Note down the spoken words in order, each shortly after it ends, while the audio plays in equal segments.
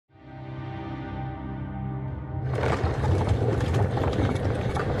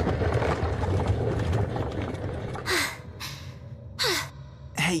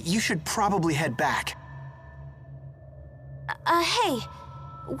Hey, you should probably head back. Hey,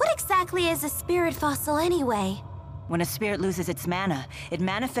 what exactly is a spirit fossil anyway? When a spirit loses its mana, it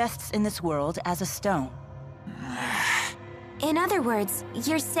manifests in this world as a stone. In other words,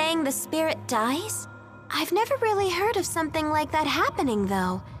 you're saying the spirit dies? I've never really heard of something like that happening,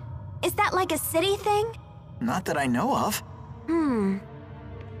 though. Is that like a city thing? Not that I know of.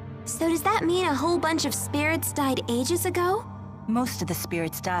 So does that mean a whole bunch of spirits died ages ago? Most of the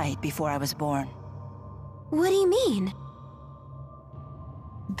spirits died before I was born. What do you mean?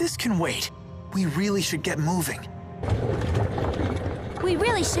 This can wait. We really should get moving. We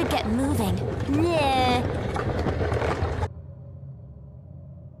really should get moving. Yeah.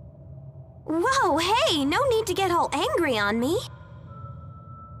 Whoa, hey, no need to get all angry on me.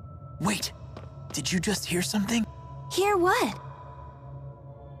 Wait, did you just hear something? Hear what?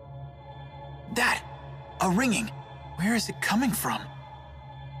 That! A ringing. Where is it coming from?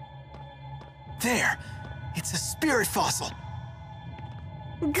 There! It's a spirit fossil!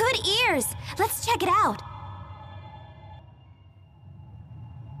 Good ears! Let's check it out.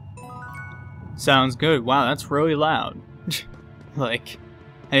 Sounds good. Wow, that's really loud. Like,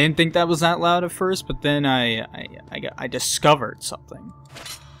 I didn't think that was that loud at first, but then I discovered something.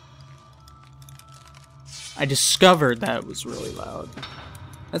 I discovered that it was really loud.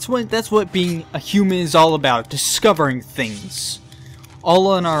 That's what being a human is all about, discovering things. All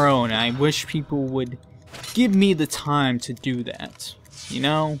on our own. I wish people would give me the time to do that. You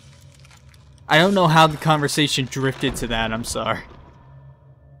know? I don't know how the conversation drifted to that, I'm sorry.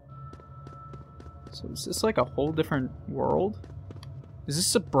 So is this like a whole different world? Is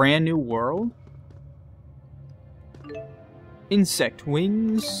this a brand new world? Insect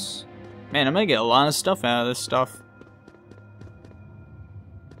wings. Man, I'm gonna get a lot of stuff out of this stuff.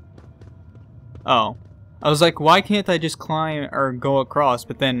 Oh. I was like, why can't I just climb or go across?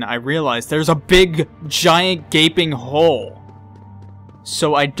 But then I realized there's a big, giant, gaping hole.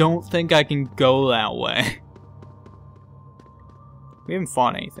 So I don't think I can go that way. We haven't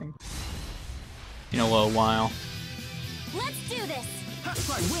fought anything in a little while. Let's do this! I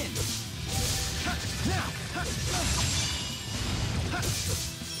win!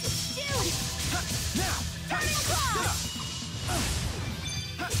 Jude! Turning claw!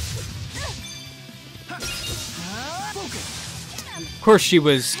 Of course she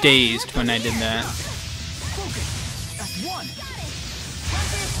was dazed when I did that.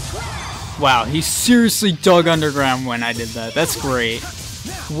 Wow, he seriously dug underground when I did that. That's great.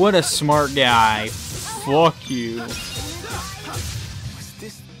 What a smart guy. Fuck you. Was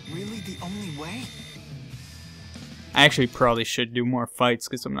this really the only way? I actually probably should do more fights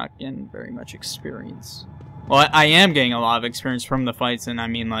because I'm not getting very much experience. Well, I am getting a lot of experience from the fights, and I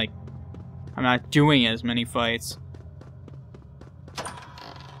mean, like, I'm not doing as many fights.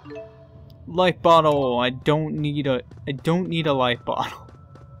 Life bottle. I don't need a life bottle.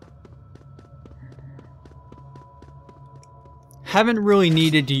 Haven't really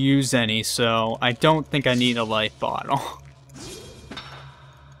needed to use any, so I don't think I need a life bottle.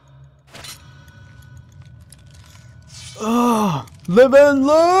 Ugh! Live and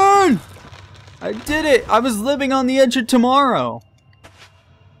learn! I did it! I was living on the edge of tomorrow!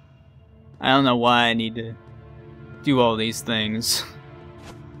 I don't know why I need to do all these things.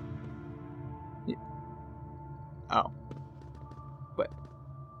 Oh. What?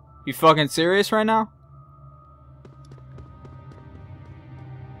 You fucking serious right now?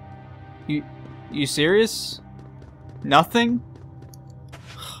 You serious? Nothing?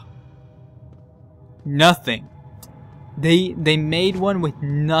 Nothing. They made one with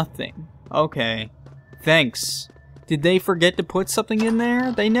nothing. Okay. Thanks. Did they forget to put something in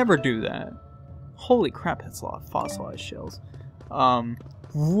there? They never do that. Holy crap, that's a lot of fossilized shells.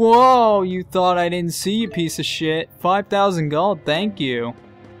 Whoa, you thought I didn't see you, piece of shit. 5,000 gold, thank you.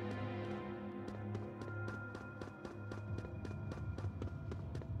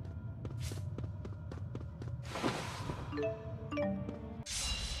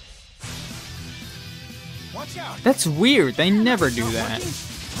 That's weird. They never do that.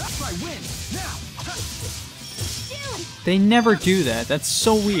 They never do that. That's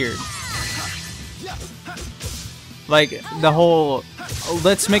so weird. Like, the whole,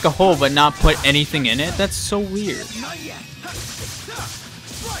 let's make a hole but not put anything in it? That's so weird.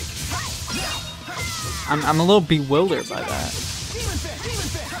 I'm a little bewildered by that.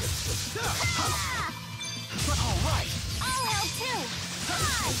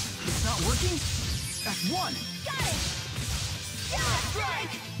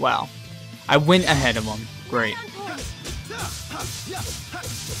 Wow. I went ahead of him. Great.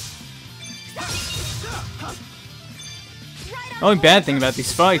 The only bad thing about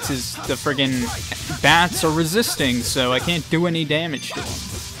these fights is the friggin' bats are resisting, so I can't do any damage to them.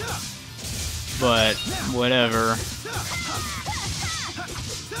 But, whatever.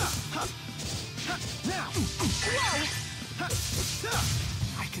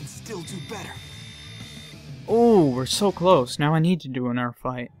 I can still do better. Oh, we're so close. Now I need to do another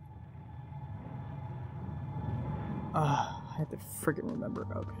fight. I have to friggin' remember.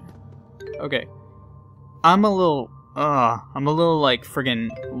 Okay. Okay. I'm a little, like,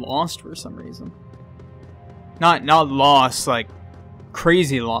 friggin' lost for some reason. Not lost, like,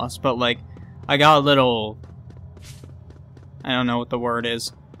 crazy lost, but, like, I got a little... I don't know what the word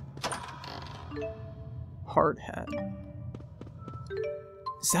is. Hard hat.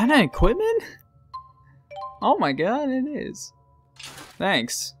 Is that an equipment? Oh my god, it is.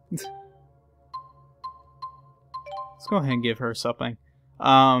 Thanks. Let's go ahead and give her something.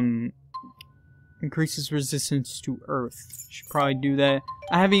 Increases resistance to earth. Should probably do that.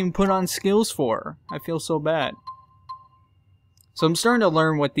 I haven't even put on skills for her. I feel so bad. So I'm starting to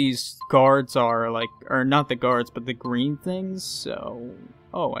learn what these guards are, like, or not the guards, but the green things, so...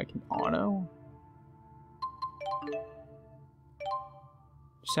 Oh, I can auto?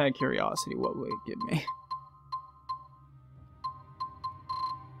 Just out of curiosity, what would it give me?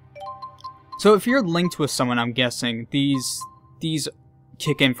 So if you're linked with someone, I'm guessing, these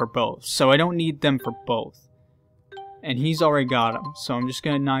kick in for both, so I don't need them for both. And he's already got them, so I'm just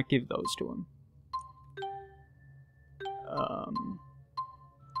gonna not give those to him.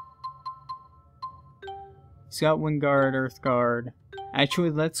 He's got Wind Guard, Earth Guard.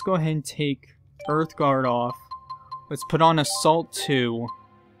 Actually, let's go ahead and take Earth Guard off. Let's put on Assault 2.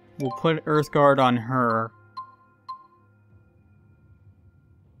 We'll put Earth Guard on her.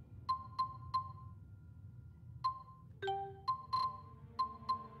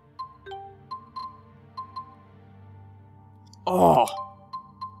 Oh!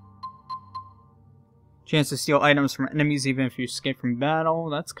 Chance to steal items from enemies even if you escape from battle.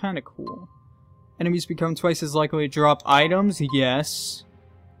 That's kind of cool. Enemies become twice as likely to drop items. Yes.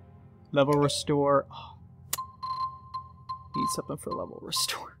 Level restore. Oh. Need something for level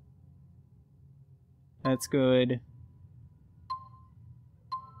restore. That's good.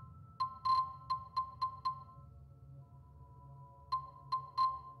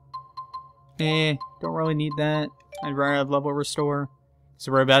 Don't really need that. I'd rather have level restore.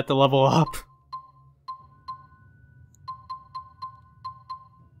 So we're about to level up.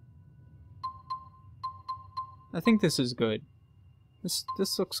 I think this is good. This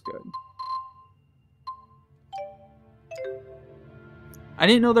looks good. I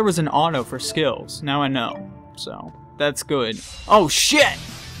didn't know there was an auto for skills. Now I know. So, that's good. Oh shit!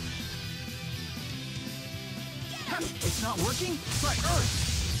 It's not working? Try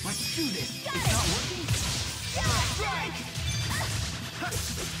Earth! Let's do this! It's not working? Strike!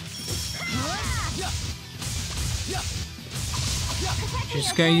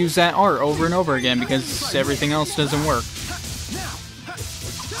 Just gonna use that art over and over again because everything else doesn't work.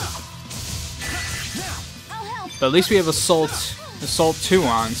 But at least we have Assault 2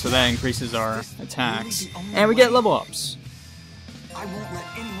 on, so that increases our attacks. And we get level ups. I won't let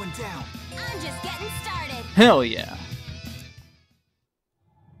anyone down. I'm just getting started. Hell yeah.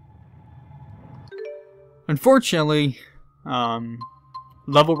 Unfortunately,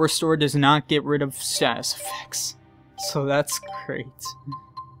 level restore does not get rid of status effects. So that's great.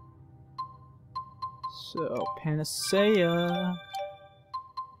 So, Panacea.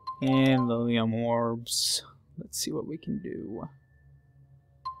 And Lilium Orbs. Let's see what we can do.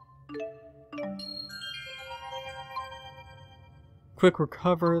 Quick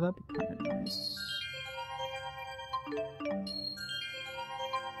recover, that'd be kind of nice.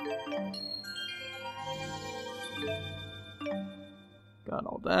 Got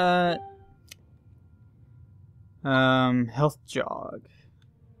all that. Health jog.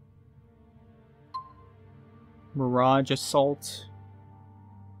 Mirage assault.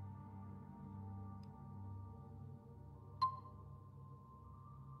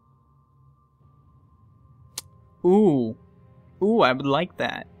 Ooh. Ooh, I would like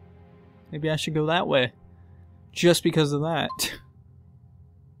that. Maybe I should go that way. Just because of that.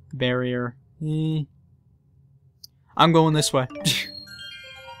 Barrier. I'm going this way.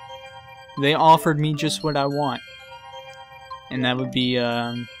 They offered me just what I want. And that would be,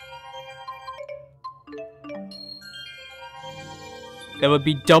 that would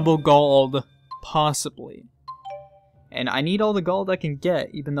be double gold, possibly. And I need all the gold I can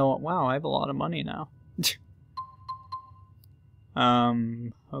get, even though, wow, I have a lot of money now.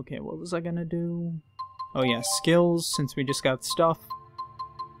 Okay, what was I gonna do? Oh yeah, skills, since we just got stuff.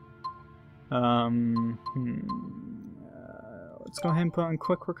 Let's go ahead and put on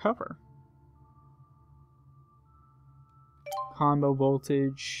quick recover. Combo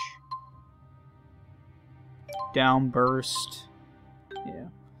voltage. Down burst. Yeah.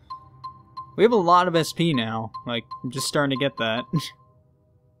 We have a lot of SP now. Like, I'm just starting to get that.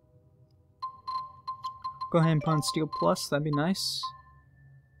 Go ahead and put on Steel Plus, that'd be nice.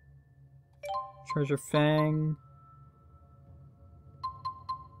 Treasure Fang.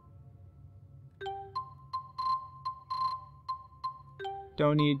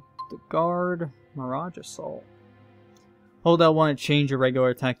 Don't need the guard. Mirage Assault. Hold L1 to change your regular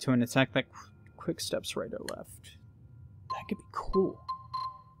attack to an attack that quick steps right or left. That could be cool.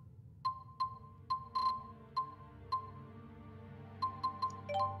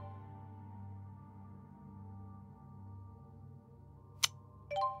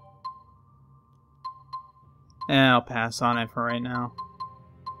 I'll pass on it for right now.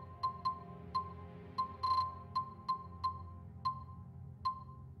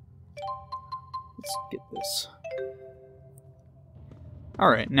 Let's get this.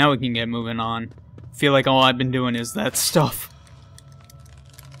 Alright, now we can get moving on. I feel like all I've been doing is that stuff.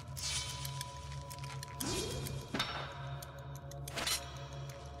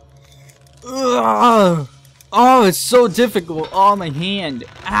 Ugh! Oh, it's so difficult. Oh, my hand.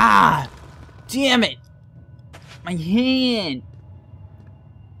 Ah! Damn it! My hand!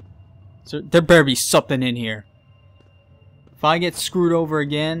 So, there better be something in here. If I get screwed over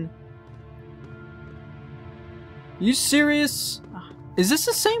again... You serious? Is this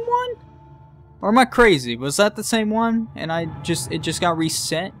the same one? Or am I crazy? Was that the same one? And it just got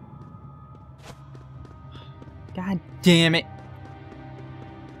reset? God damn it.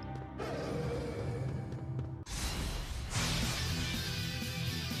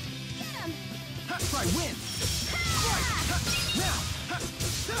 I win!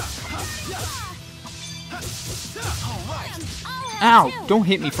 Ow! Don't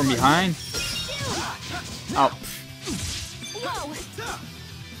hit me from behind. Oh.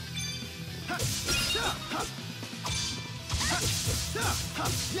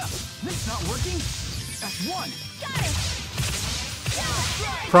 This not working? That's one. Got it.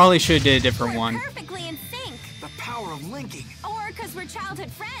 Probably should have did a different one. Perfectly in sync. The power of linking. Or because we're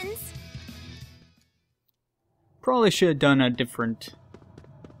childhood friends. Probably should have done a different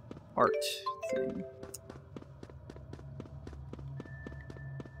art thing.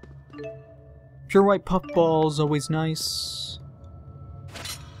 Pure white puffball is always nice.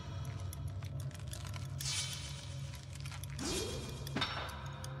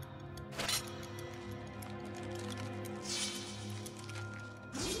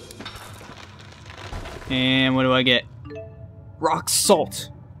 And what do I get? Rock salt.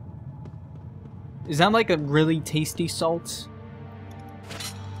 Is that like a really tasty salt?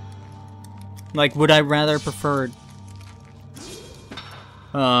 Like, would I rather prefer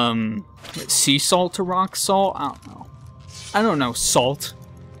sea salt to rock salt? I don't know. I don't know, salt.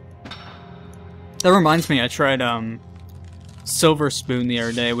 That reminds me, I tried Silver Spoon the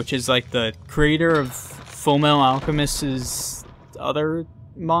other day, which is like the creator of Fullmetal Alchemist's other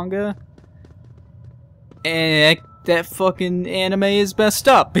manga. And that fucking anime is messed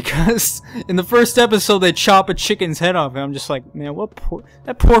up, because in the first episode they chop a chicken's head off, and I'm just like, man,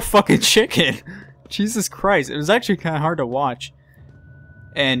 that poor fucking chicken. Jesus Christ. It was actually kind of hard to watch.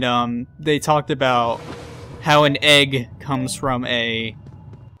 And they talked about how an egg comes from a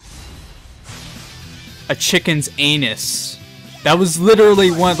chicken's anus. That was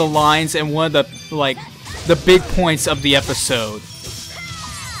literally one of the lines and one of the big points of the episode.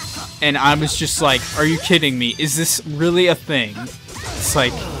 And I was just like, are you kidding me? Is this really a thing? It's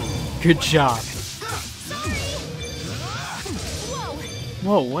like, good job.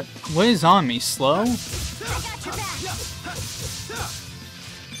 Whoa, what is on me? Slow?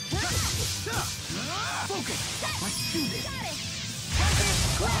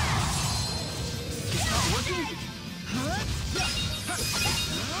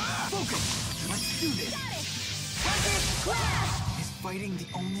 Fighting the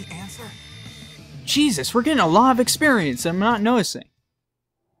only answer? Jesus, we're getting a lot of experience and I'm not noticing.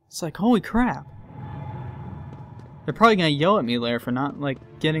 It's like, holy crap. They're probably gonna yell at me later for not, like,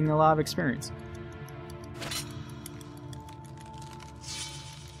 getting a lot of experience.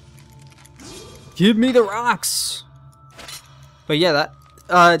 Give me the rocks! But yeah,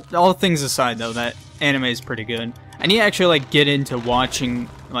 that, all things aside though, that anime is pretty good. I need to actually, like, get into watching,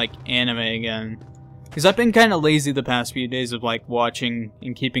 like, anime again. Because I've been kind of lazy the past few days of, like, watching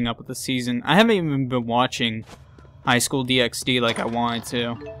and keeping up with the season. I haven't even been watching High School DxD like I wanted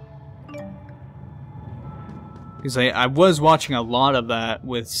to. Because I was watching a lot of that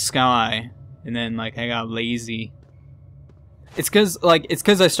with Sky, and then, like, I got lazy. It's cause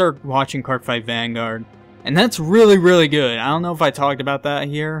I started watching Card Fight Vanguard, and that's really, really good. I don't know if I talked about that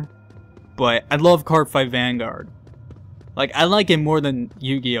here, but I love Card Fight Vanguard. Like, I like it more than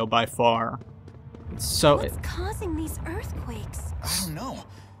Yu-Gi-Oh! By far. So What's causing these earthquakes? I don't know.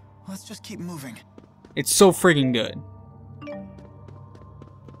 Let's just keep moving. it's so freaking good.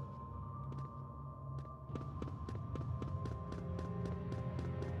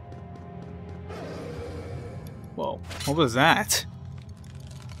 Whoa, what was that?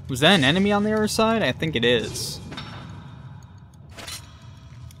 Was that an enemy on the other side? I think it is.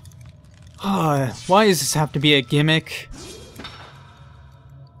 Why does this have to be a gimmick?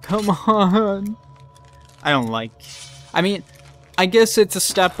 Come on. I don't like... I mean, I guess it's a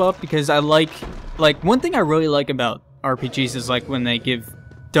step up because I like... one thing I really like about RPGs is like when they give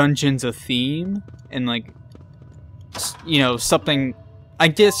dungeons a theme and like... you know, something... I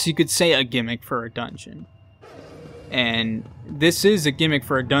guess you could say a gimmick for a dungeon. And this is a gimmick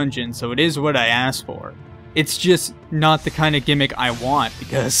for a dungeon, so it is what I asked for. It's just not the kind of gimmick I want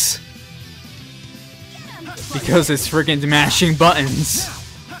because it's freaking mashing buttons.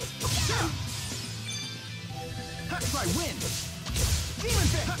 I win. Demon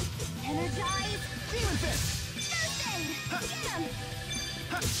Fist. Energize! Demon Fist.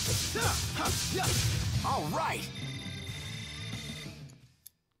 All right.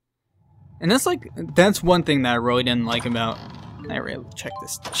 And that's one thing that I really didn't like about... I already checked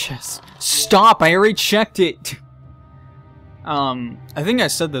this chest. Stop! I already checked it! I think I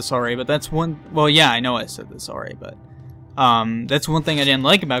said this already, but that's one... Well, yeah, I know I said this already, but... that's one thing I didn't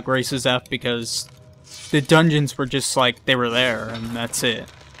like about Grace's F, because the dungeons were just like, they were there, and that's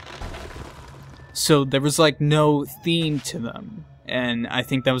it. So there was like no theme to them, and I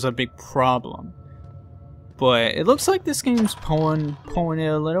think that was a big problem. But it looks like this game's pulling it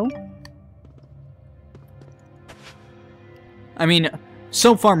a little. I mean,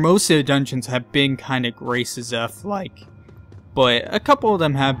 so far most of the dungeons have been kind of Grace's F-like, but a couple of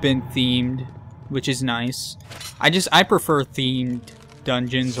them have been themed, which is nice. I prefer themed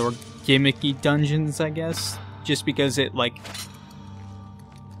dungeons or gimmicky dungeons, I guess, just because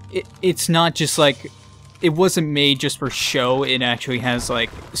it's not just like, it wasn't made just for show, it actually has like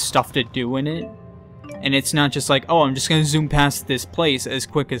stuff to do in it, and it's not just like, oh, I'm just gonna zoom past this place as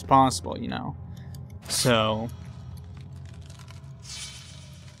quick as possible, you know, so...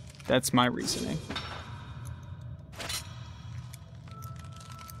 That's my reasoning.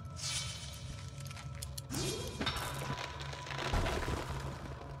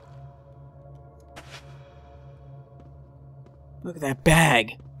 Look at that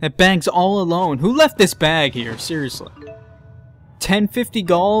bag. That bag's all alone. Who left this bag here? Seriously. 1050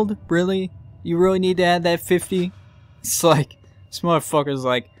 gold? Really? You really need to add that 50? It's like, this motherfucker's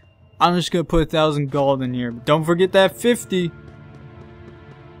like, I'm just gonna put 1,000 gold in here, but don't forget that 50.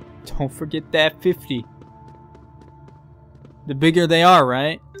 Don't forget that 50. The bigger they are,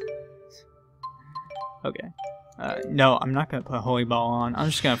 right? Okay. No, I'm not gonna put Holy Ball on.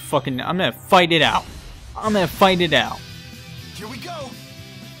 I'm just gonna I'm gonna fight it out. I'm gonna fight it out. Here we go.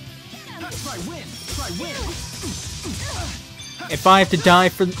 Try win. Try win. If I have to die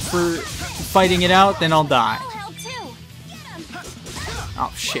for fighting it out, then I'll die.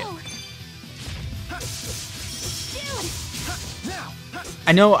 Oh shit.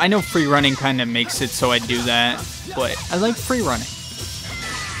 I know free running kind of makes it so I do that, but I like free running.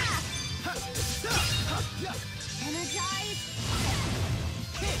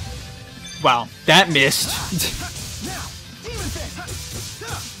 Wow, that missed.